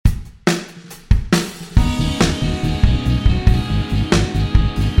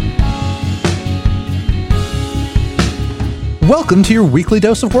Welcome to your weekly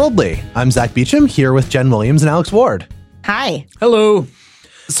dose of Worldly. I'm Zach Beecham, here with Jen Williams and Alex Ward. Hi. Hello.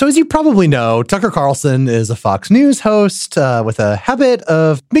 So as you probably know, Tucker Carlson is a Fox News host with a habit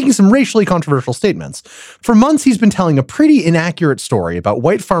of making some racially controversial statements. For months, he's been telling a pretty inaccurate story about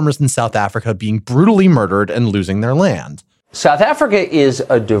white farmers in South Africa being brutally murdered and losing their land. South Africa is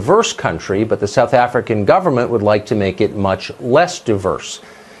a diverse country, but the South African government would like to make it much less diverse.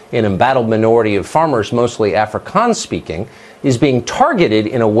 An embattled minority of farmers, mostly Afrikaans-speaking, is being targeted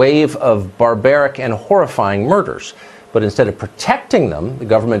in a wave of barbaric and horrifying murders. But instead of protecting them, the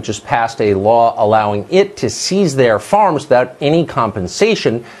government just passed a law allowing it to seize their farms without any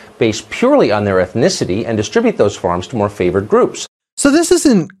compensation based purely on their ethnicity and distribute those farms to more favored groups. So this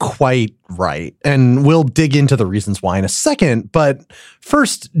isn't quite right, and we'll dig into the reasons why in a second. But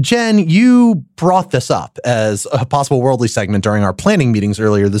first, Jen, you brought this up as a possible Worldly segment during our planning meetings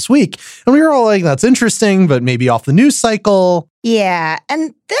earlier this week. And we were all like, that's interesting, but maybe off the news cycle. Yeah.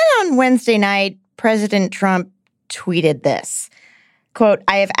 And then on Wednesday night, President Trump tweeted this. Quote,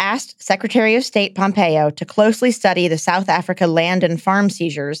 I have asked Secretary of State Pompeo to closely study the South Africa land and farm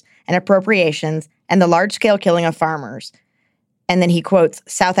seizures and appropriations and the large-scale killing of farmers. And then he quotes,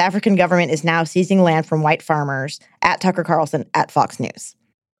 South African government is now seizing land from white farmers at Tucker Carlson at Fox News.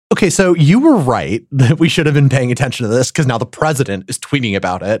 Okay, so you were right that we should have been paying attention to this because now the president is tweeting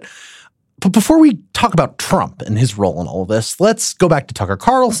about it. But before we talk about Trump and his role in all of this, let's go back to Tucker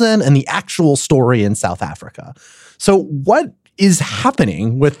Carlson and the actual story in South Africa. So what is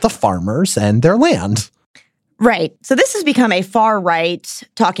happening with the farmers and their land? Right. So this has become a far-right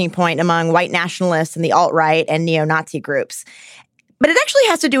talking point among white nationalists and the alt-right and neo-Nazi groups. But it actually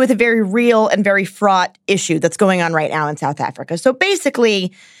has to do with a very real and very fraught issue that's going on right now in South Africa. So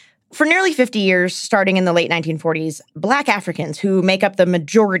basically, for nearly 50 years, starting in the late 1940s, Black Africans, who make up the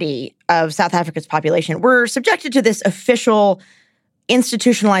majority of South Africa's population, were subjected to this official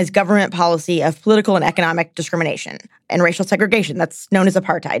institutionalized government policy of political and economic discrimination and racial segregation that's known as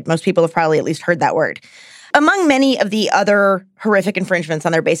apartheid. Most people have probably at least heard that word. Among many of the other horrific infringements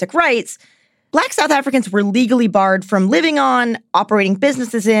on their basic rights, Black South Africans were legally barred from living on, operating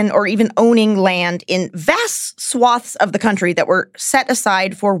businesses in, or even owning land in vast swaths of the country that were set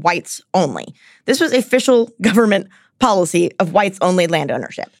aside for whites only. This was official government policy of whites-only land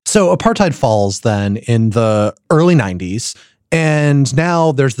ownership. So apartheid falls then in the early 90s, and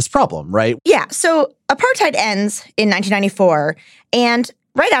now there's this problem, right? Yeah, so apartheid ends in 1994, and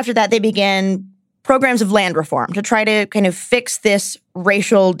right after that, they begin programs of land reform to try to kind of fix this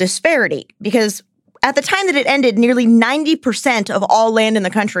racial disparity. Because at the time that it ended, nearly 90% of all land in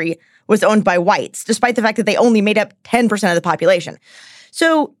the country was owned by whites, despite the fact that they only made up 10% of the population.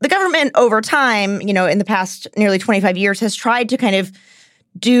 So the government over time, in the past nearly 25 years, has tried to kind of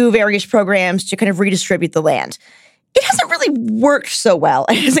do various programs to kind of redistribute the land. It hasn't really worked so well.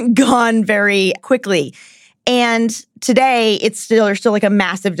 It hasn't gone very quickly. And today, there's still like a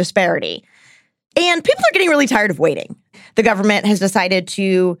massive disparity. And people are getting really tired of waiting. The government has decided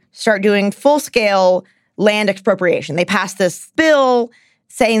to start doing full-scale land expropriation. They passed this bill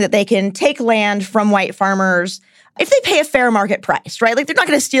saying that they can take land from white farmers if they pay a fair market price, right? Like, they're not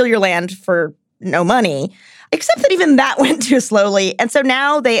going to steal your land for no money, except that even that went too slowly. And so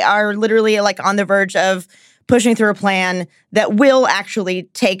now they are literally like on the verge of pushing through a plan that will actually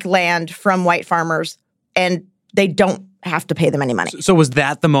take land from white farmers, and they don't have to pay them any money. So was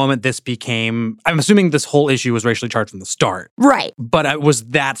that the moment this became, I'm assuming this whole issue was racially charged from the start. Right. But was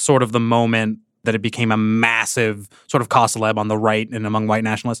that sort of the moment that it became a massive sort of cause celeb on the right and among white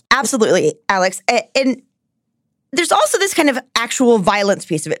nationalists? Absolutely, Alex. And there's also this kind of actual violence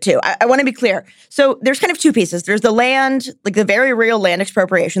piece of it, too. I want to be clear. So there's kind of two pieces. There's the land, like the very real land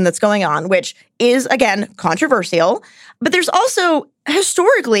expropriation that's going on, which is, again, controversial. But there's also,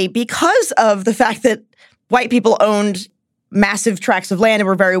 historically, because of the fact that white people owned massive tracts of land and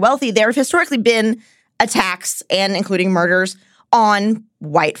were very wealthy, there have historically been attacks and including murders on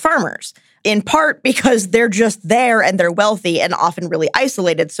white farmers, in part because they're just there and they're wealthy and often really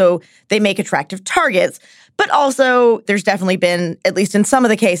isolated, so they make attractive targets. But also, there's definitely been, at least in some of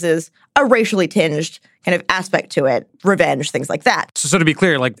the cases, a racially tinged kind of aspect to it, revenge, things like that. So to be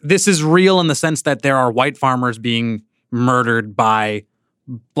clear, like, this is real in the sense that there are white farmers being murdered by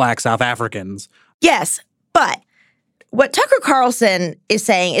Black South Africans. Yes, but what Tucker Carlson is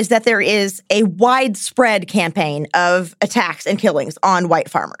saying is that there is a widespread campaign of attacks and killings on white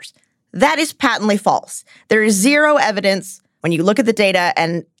farmers. That is patently false. There is zero evidence when you look at the data,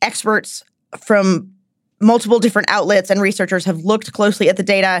 and experts from multiple different outlets and researchers have looked closely at the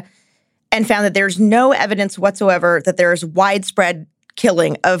data and found that there's no evidence whatsoever that there is widespread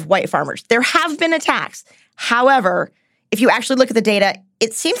killing of white farmers. There have been attacks. However, if you actually look at the data,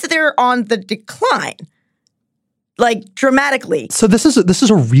 it seems that they're on the decline, like dramatically. So this is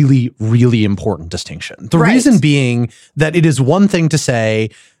a really, really important distinction. The Right. reason being that it is one thing to say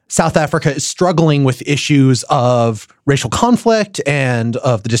South Africa is struggling with issues of racial conflict and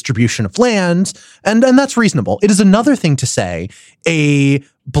of the distribution of land, and that's reasonable. It is another thing to say a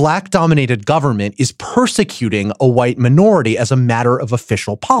Black-dominated government is persecuting a white minority as a matter of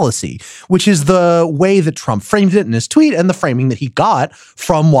official policy, which is the way that Trump framed it in his tweet and the framing that he got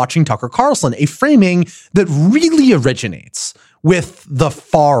from watching Tucker Carlson, a framing that really originates with the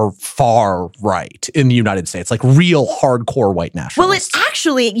far, far right in the United States, like real hardcore white nationalists. Well, it's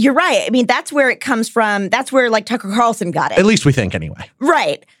actually, you're right. I mean, that's where it comes from. That's where like Tucker Carlson got it. At least we think anyway.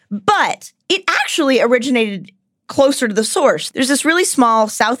 Right. But it actually originated closer to the source. There's this really small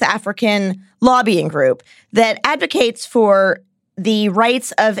South African lobbying group that advocates for the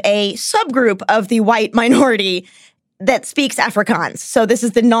rights of a subgroup of the white minority that speaks Afrikaans. So this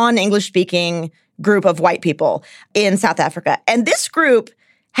is the non-English speaking group of white people in South Africa. And this group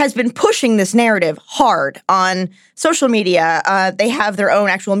has been pushing this narrative hard on social media. They have their own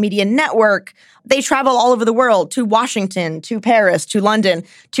actual media network. They travel all over the world, to Washington, to Paris, to London,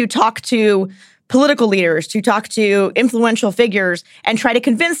 to talk to political leaders, to talk to influential figures and try to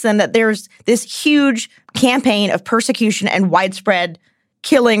convince them that there's this huge campaign of persecution and widespread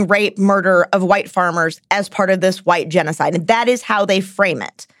killing, rape, murder of white farmers as part of this white genocide. And that is how they frame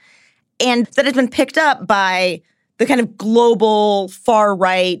it. And that has been picked up by the kind of global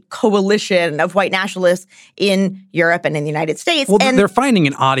far-right coalition of white nationalists in Europe and in the United States. Well, and they're finding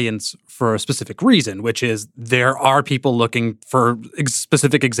an audience for a specific reason, which is there are people looking for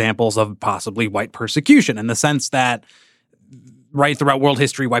specific examples of possibly white persecution, in the sense that right throughout world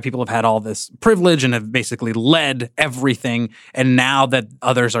history, white people have had all this privilege and have basically led everything. And now that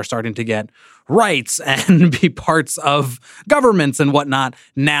others are starting to get rights and be parts of governments and whatnot,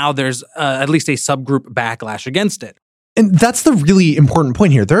 now there's at least a subgroup backlash against it. And that's the really important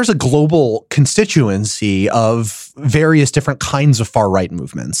point here. There's a global constituency of various different kinds of far-right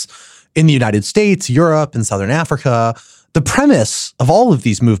movements in the United States, Europe, and Southern Africa. The premise of all of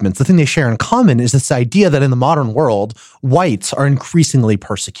these movements, the thing they share in common, is this idea that in the modern world, whites are increasingly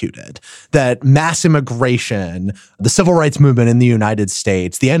persecuted, that mass immigration, the civil rights movement in the United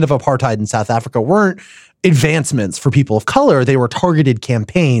States, the end of apartheid in South Africa weren't advancements for people of color. They were targeted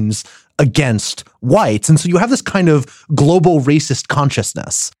campaigns against whites. And so you have this kind of global racist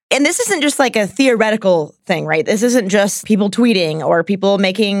consciousness. And this isn't just like a theoretical thing, right? This isn't just people tweeting or people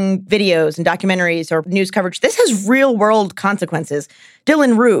making videos and documentaries or news coverage. This has real world consequences.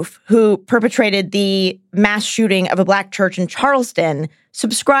 Dylan Roof, who perpetrated the mass shooting of a Black church in Charleston,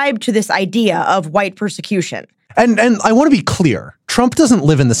 subscribed to this idea of white persecution. And I want to be clear, Trump doesn't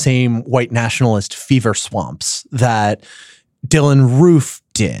live in the same white nationalist fever swamps that Dylan Roof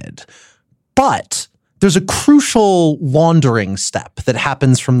did. But there's a crucial laundering step that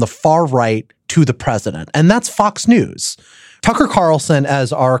happens from the far right to the president, and that's Fox News. Tucker Carlson,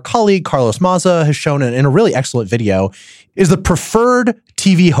 as our colleague Carlos Maza has shown in a really excellent video, is the preferred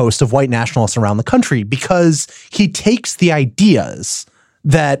TV host of white nationalists around the country because he takes the ideas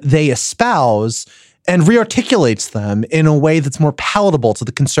that they espouse and rearticulates them in a way that's more palatable to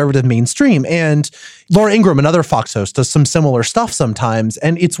the conservative mainstream. And Laura Ingraham, another Fox host, does some similar stuff sometimes.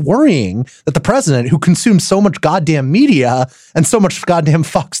 And it's worrying that the president, who consumes so much goddamn media and so much goddamn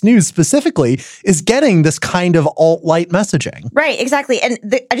Fox News specifically, is getting this kind of alt-right messaging. Right, exactly. And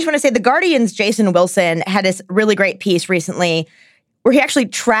I just want to say The Guardian's Jason Wilson had this really great piece recently where he actually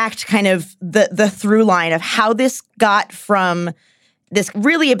tracked kind of the through line of how this got from this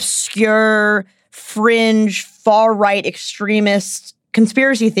really obscure, fringe, far-right extremist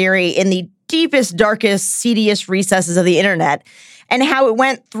conspiracy theory in the deepest, darkest, seediest recesses of the internet, and how it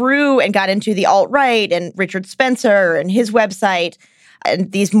went through and got into the alt-right and Richard Spencer and his website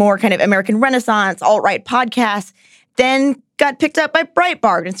and these more kind of American Renaissance alt-right podcasts, then got picked up by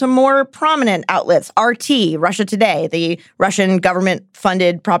Breitbart and some more prominent outlets. RT, Russia Today, the Russian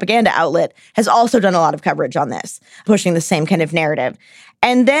government-funded propaganda outlet, has also done a lot of coverage on this, pushing the same kind of narrative.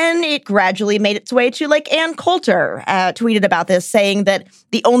 And then it gradually made its way to, like, Ann Coulter tweeted about this, saying that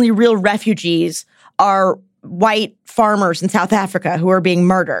the only real refugees are white farmers in South Africa who are being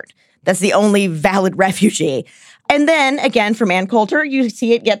murdered. That's the only valid refugee. And then, again, from Ann Coulter, you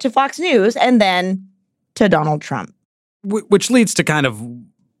see it get to Fox News and then to Donald Trump. Which leads to kind of,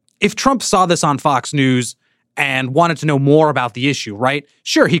 if Trump saw this on Fox News and wanted to know more about the issue, right?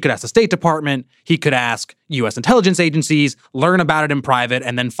 Sure, he could ask the State Department, he could ask U.S. intelligence agencies, learn about it in private,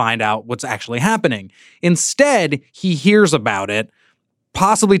 and then find out what's actually happening. Instead, he hears about it,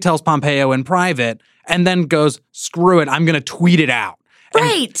 possibly tells Pompeo in private, and then goes, screw it, I'm going to tweet it out.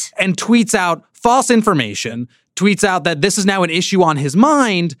 Right. And tweets out false information, tweets out that this is now an issue on his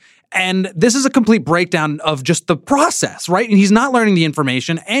mind. And this is a complete breakdown of just the process, right? And he's not learning the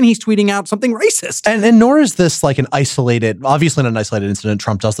information, and he's tweeting out something racist. And nor is this like an isolated, obviously not an isolated incident.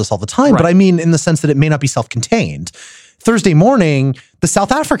 Trump does this all the time, but I mean in the sense that it may not be self-contained. Thursday morning, the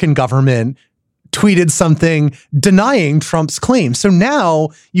South African government tweeted something denying Trump's claim. So now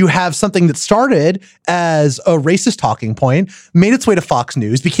you have something that started as a racist talking point, made its way to Fox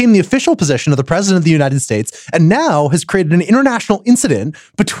News, became the official position of the president of the United States, and now has created an international incident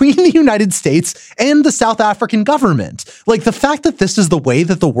between the United States and the South African government. Like, the fact that this is the way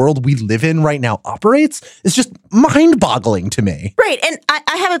that the world we live in right now operates is just mind-boggling to me. Right. And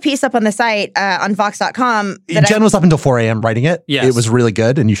I have a piece up on the site on Vox.com. Jen was up until 4 a.m. writing it. Yes. It was really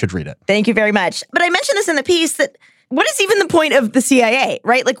good, and you should read it. Thank you very much. But I mentioned this in the piece that what is even the point of the CIA,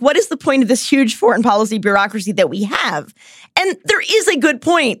 right? Like, what is the point of this huge foreign policy bureaucracy that we have? And there is a good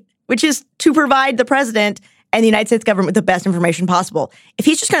point, which is to provide the president and the United States government with the best information possible. If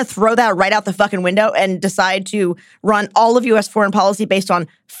he's just going to throw that right out the fucking window and decide to run all of U.S. foreign policy based on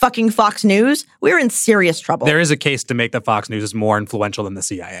fucking Fox News, we're in serious trouble. There is a case to make that Fox News is more influential than the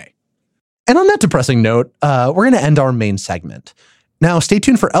CIA. And on that depressing note, we're going to end our main segment. Now, stay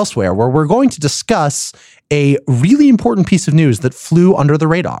tuned for Elsewhere, where we're going to discuss a really important piece of news that flew under the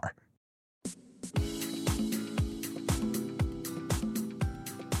radar.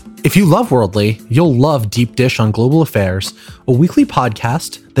 If you love Worldly, you'll love Deep Dish on Global Affairs, a weekly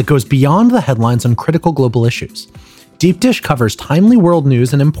podcast that goes beyond the headlines on critical global issues. Deep Dish covers timely world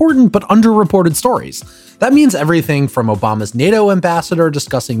news and important but underreported stories. That means everything from Obama's NATO ambassador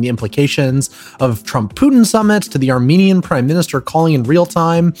discussing the implications of Trump-Putin summits to the Armenian prime minister calling in real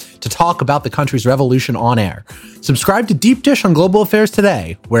time to talk about the country's revolution on air. Subscribe to Deep Dish on Global Affairs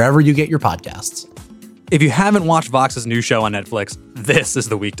today, wherever you get your podcasts. If you haven't watched Vox's new show on Netflix, this is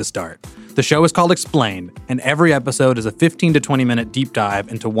the week to start. The show is called Explained, and every episode is a 15 to 20 minute deep dive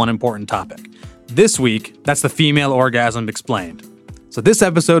into one important topic. This week, that's the female orgasm explained. So this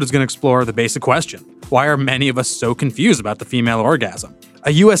episode is going to explore the basic question. Why are many of us so confused about the female orgasm?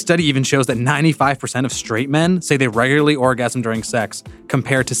 A U.S. study even shows that 95% of straight men say they regularly orgasm during sex,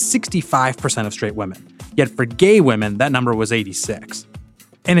 compared to 65% of straight women. Yet for gay women, that number was 86.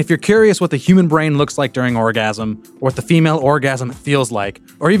 And if you're curious what the human brain looks like during orgasm, or what the female orgasm feels like,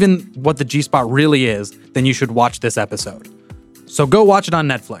 or even what the G-spot really is, then you should watch this episode. So go watch it on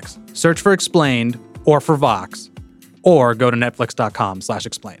Netflix. Search for Explained or for Vox, or go to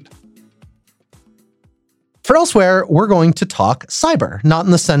netflix.com/explained. For Elsewhere, we're going to talk cyber, not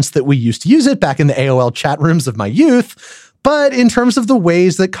in the sense that we used to use it back in the AOL chat rooms of my youth, but in terms of the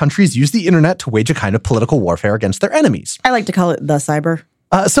ways that countries use the internet to wage a kind of political warfare against their enemies. I like to call it the cyber.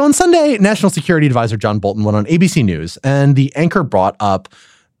 So on Sunday, National Security Advisor John Bolton went on ABC News, and the anchor brought up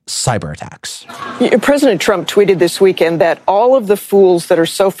cyber attacks. President Trump tweeted this weekend that all of the fools that are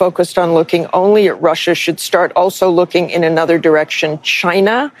so focused on looking only at Russia should start also looking in another direction,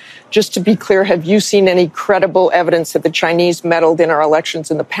 China. Just to be clear, have you seen any credible evidence that the Chinese meddled in our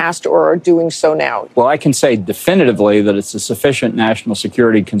elections in the past or are doing so now? Well, I can say definitively that it's a sufficient national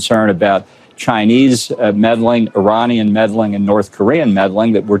security concern about Chinese meddling, Iranian meddling, and North Korean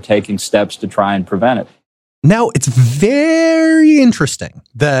meddling that we're taking steps to try and prevent it. Now, it's very interesting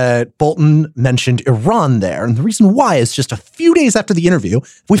that Bolton mentioned Iran there. And the reason why is just a few days after the interview,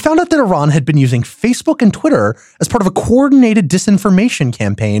 we found out that Iran had been using Facebook and Twitter as part of a coordinated disinformation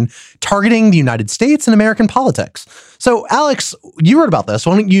campaign targeting the United States and American politics. So, Alex, you wrote about this.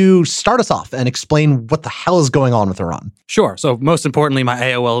 Why don't you start us off and explain what the hell is going on with Iran? Sure. So most importantly, my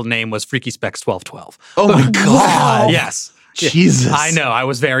AOL name was Freaky Specs 1212. Oh my God. Yes. Jesus. I know. I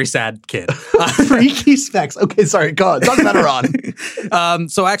was a very sad kid. Freaky Specs. Okay, sorry. Go on. Talk about Iran.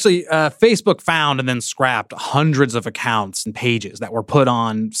 So actually, Facebook found and then scrapped hundreds of accounts and pages that were put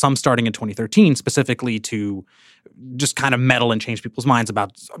on, some starting in 2013, specifically to just kind of meddle and change people's minds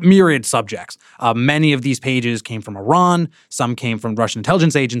about myriad subjects. Many of these pages came from Iran. Some came from Russian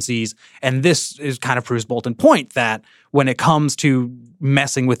intelligence agencies. And this is kind of proves Bolton's point that when it comes to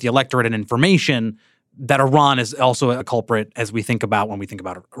messing with the electorate and information, that Iran is also a culprit as we think about when we think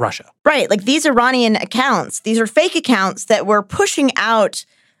about Russia. Right. Like these Iranian accounts, these are fake accounts that were pushing out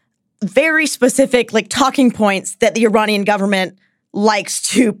very specific like talking points that the Iranian government likes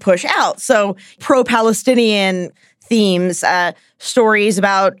to push out. So pro-Palestinian themes, stories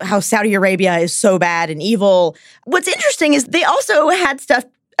about how Saudi Arabia is so bad and evil. What's interesting is they also had stuff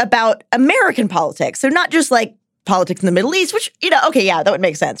about American politics. So not just like politics in the Middle East, which, okay, yeah, that would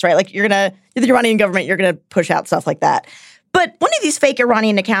make sense, right? Like the Iranian government, you're going to push out stuff like that. But one of these fake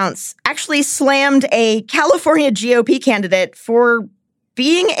Iranian accounts actually slammed a California GOP candidate for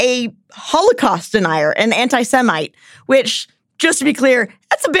being a Holocaust denier, an anti-Semite, which, just to be clear,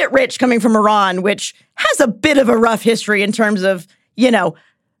 that's a bit rich coming from Iran, which has a bit of a rough history in terms of,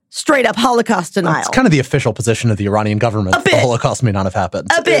 straight up Holocaust denial. It's kind of the official position of the Iranian government. The Holocaust may not have happened.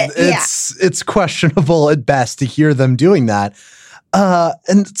 A bit, It's questionable at best to hear them doing that.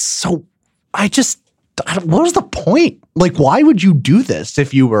 And so what was the point? Like, why would you do this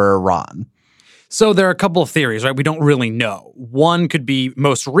if you were Iran? So there are a couple of theories, right? We don't really know. One could be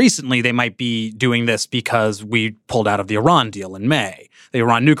most recently they might be doing this because we pulled out of the Iran deal in May, the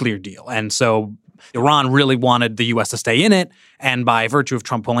Iran nuclear deal. And so Iran really wanted the U.S. to stay in it. And by virtue of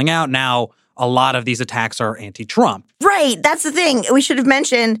Trump pulling out, now a lot of these attacks are anti-Trump. Right. That's the thing. We should have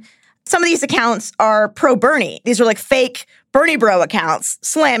mentioned some of these accounts are pro-Bernie. These are like fake Bernie bro accounts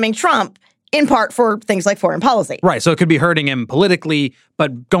slamming Trump, in part for things like foreign policy. Right. So it could be hurting him politically,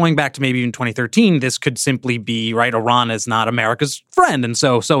 but going back to maybe even 2013, this could simply be, right, Iran is not America's friend. And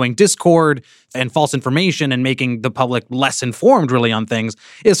so sowing discord and false information and making the public less informed really on things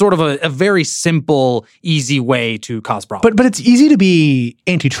is sort of a very simple, easy way to cause problems. But it's easy to be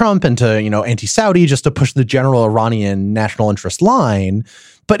anti-Trump and to, anti-Saudi just to push the general Iranian national interest line.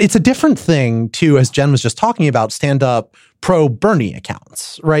 But it's a different thing to, as Jen was just talking about, stand up pro-Bernie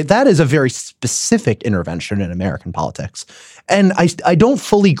accounts, right? That is a very specific intervention in American politics. And I don't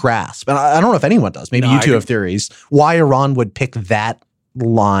fully grasp, and I don't know if anyone does, maybe you two have theories, why Iran would pick that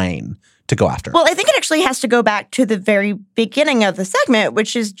line to go after. Well, I think it actually has to go back to the very beginning of the segment,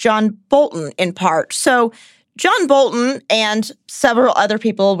 which is John Bolton in part. So John Bolton and several other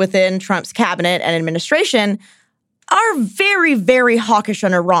people within Trump's cabinet and administration are very, very hawkish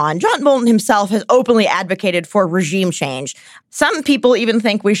on Iran. John Bolton himself has openly advocated for regime change. Some people even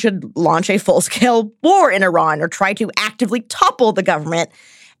think we should launch a full-scale war in Iran or try to actively topple the government.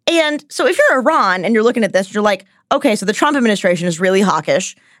 And so if you're Iran and you're looking at this, you're like, okay, so the Trump administration is really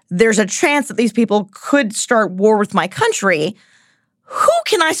hawkish. There's a chance that these people could start war with my country. Who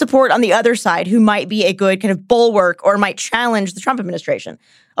can I support on the other side who might be a good kind of bulwark or might challenge the Trump administration?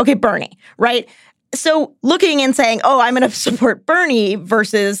 Okay, Bernie, right? So looking and saying, I'm going to support Bernie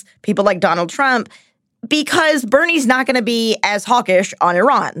versus people like Donald Trump, because Bernie's not going to be as hawkish on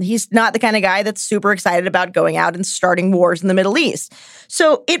Iran. He's not the kind of guy that's super excited about going out and starting wars in the Middle East.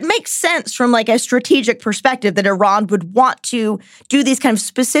 So it makes sense from like a strategic perspective that Iran would want to do these kind of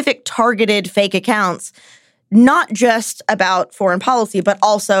specific targeted fake accounts, not just about foreign policy, but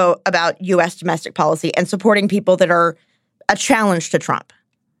also about U.S. domestic policy and supporting people that are a challenge to Trump.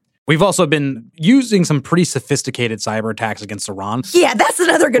 We've also been using some pretty sophisticated cyber attacks against Iran. Yeah, that's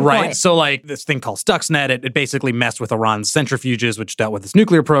another good point. So like this thing called Stuxnet, it basically messed with Iran's centrifuges, which dealt with its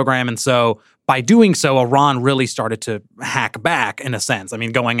nuclear program. And so by doing so, Iran really started to hack back in a sense. I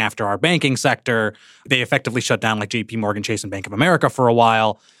mean, going after our banking sector, they effectively shut down like JP Morgan Chase and Bank of America for a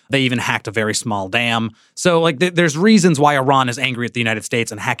while. They even hacked a very small dam. So like there's reasons why Iran is angry at the United States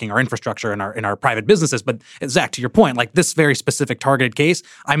and hacking our infrastructure and our private businesses. But Zach, to your point, like this very specific targeted case,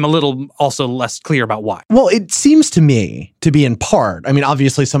 I'm a little also less clear about why. Well, it seems to me to be in part, I mean,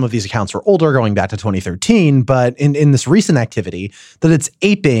 obviously some of these accounts are older going back to 2013, but in this recent activity that it's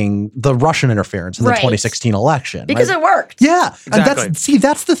aping the Russian interference in the 2016 election. Because it worked. Yeah. Exactly. And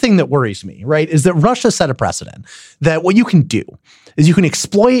that's the thing that worries me, right? Is that Russia set a precedent that what you can do is you can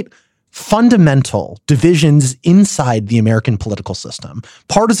exploit fundamental divisions inside the American political system,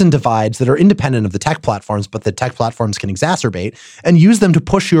 partisan divides that are independent of the tech platforms, but the tech platforms can exacerbate, and use them to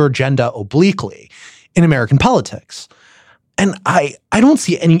push your agenda obliquely in American politics. And I don't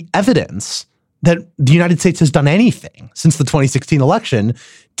see any evidence that the United States has done anything since the 2016 election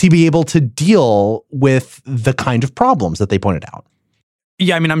to be able to deal with the kind of problems that they pointed out.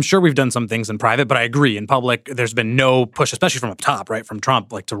 Yeah, I mean, I'm sure we've done some things in private, but I agree. In public, there's been no push, especially from up top, right, from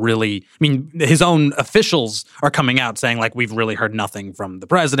Trump, like to really, I mean, his own officials are coming out saying, like, we've really heard nothing from the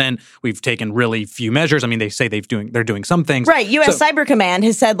president. We've taken really few measures. I mean, they say they're doing some things. Right. U.S. Cyber Command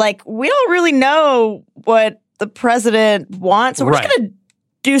has said, like, we don't really know what the president wants, so we're just going to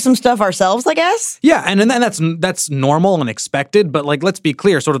do some stuff ourselves, I guess. Yeah, and that's normal and expected, but like let's be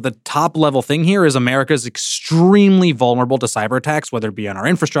clear, sort of the top level thing here is America's extremely vulnerable to cyber attacks, whether it be on our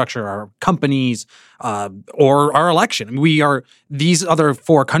infrastructure, our companies, or our election. We are these other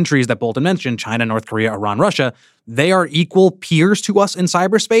four countries that Bolton mentioned, China, North Korea, Iran, Russia, they are equal peers to us in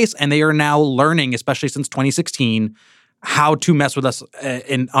cyberspace, and they are now learning, especially since 2016, how to mess with us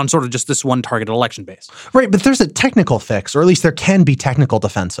on sort of just this one targeted election base. Right, but there's a technical fix, or at least there can be technical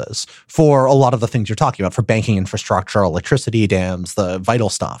defenses for a lot of the things you're talking about, for banking infrastructure, electricity dams, the vital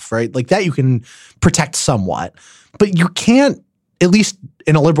stuff, right? Like that you can protect somewhat. But you can't, at least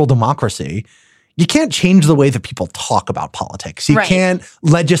in a liberal democracy, you can't change the way that people talk about politics. You can't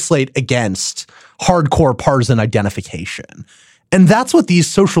legislate against hardcore partisan identification. And that's what these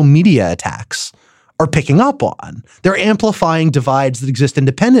social media attacks are picking up on. They're amplifying divides that exist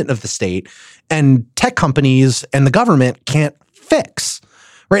independent of the state and tech companies and the government can't fix,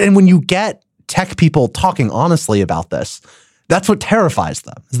 right? And when you get tech people talking honestly about this, that's what terrifies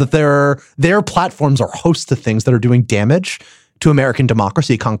them, is that their platforms are host to things that are doing damage to American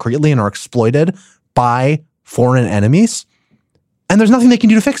democracy concretely and are exploited by foreign enemies. And there's nothing they can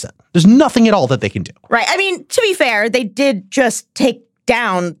do to fix it. There's nothing at all that they can do. Right. I mean, to be fair, they did just take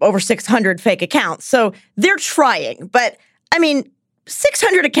down over 600 fake accounts. So they're trying. But I mean,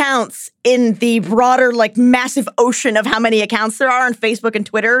 600 accounts in the broader, like, massive ocean of how many accounts there are on Facebook and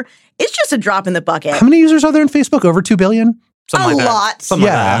Twitter is just a drop in the bucket. How many users are there in Facebook? Over 2 billion? Something like lot. That. Something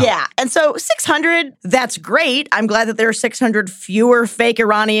like that. Yeah. And so 600, that's great. I'm glad that there are 600 fewer fake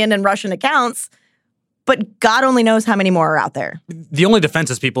Iranian and Russian accounts. But God only knows how many more are out there. The only defense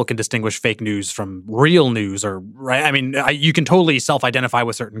is people can distinguish fake news from real news, or right. I mean, you can totally self-identify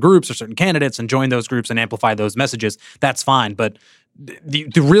with certain groups or certain candidates and join those groups and amplify those messages. That's fine. But the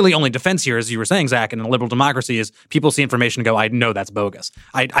really only defense here, as you were saying, Zach, in a liberal democracy is people see information and go, I know that's bogus.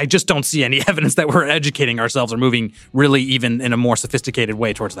 I just don't see any evidence that we're educating ourselves or moving really even in a more sophisticated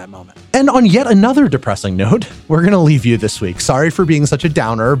way towards that moment. And on yet another depressing note, we're going to leave you this week. Sorry for being such a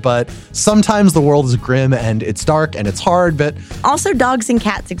downer, but sometimes the world is grim and it's dark and it's hard, but also dogs and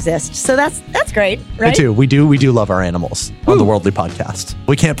cats exist. So that's great, right? We do love our animals on the Worldly podcast.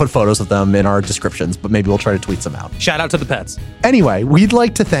 We can't put photos of them in our descriptions, but maybe we'll try to tweet some out. Shout out to the pets. Anyway, we'd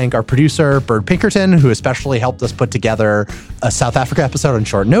like to thank our producer, Bird Pinkerton, who especially helped us put together a South Africa episode on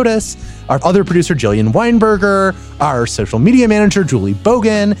short notice, our other producer, Jillian Weinberger, our social media manager, Julie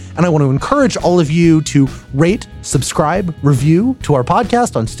Bogan, and I want to encourage all of you to rate, subscribe, review to our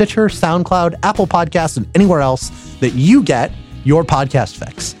podcast on Stitcher, SoundCloud, Apple Podcasts, and anywhere else that you get your podcast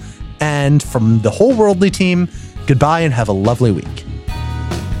fix. And from the whole Worldly team, goodbye and have a lovely week.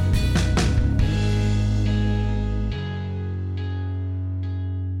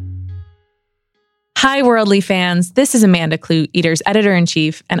 Hi, Worldly fans. This is Amanda Clue, Eater's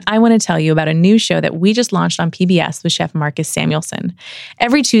editor-in-chief, and I want to tell you about a new show that we just launched on PBS with Chef Marcus Samuelsson.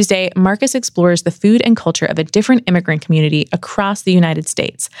 Every Tuesday, Marcus explores the food and culture of a different immigrant community across the United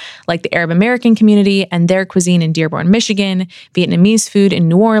States, like the Arab American community and their cuisine in Dearborn, Michigan, Vietnamese food in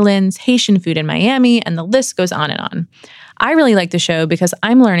New Orleans, Haitian food in Miami, and the list goes on and on. I really like the show because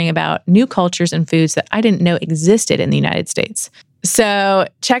I'm learning about new cultures and foods that I didn't know existed in the United States. So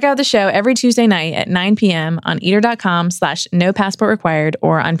check out the show every Tuesday night at 9 p.m. on eater.com/no passport required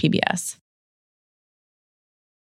or on PBS.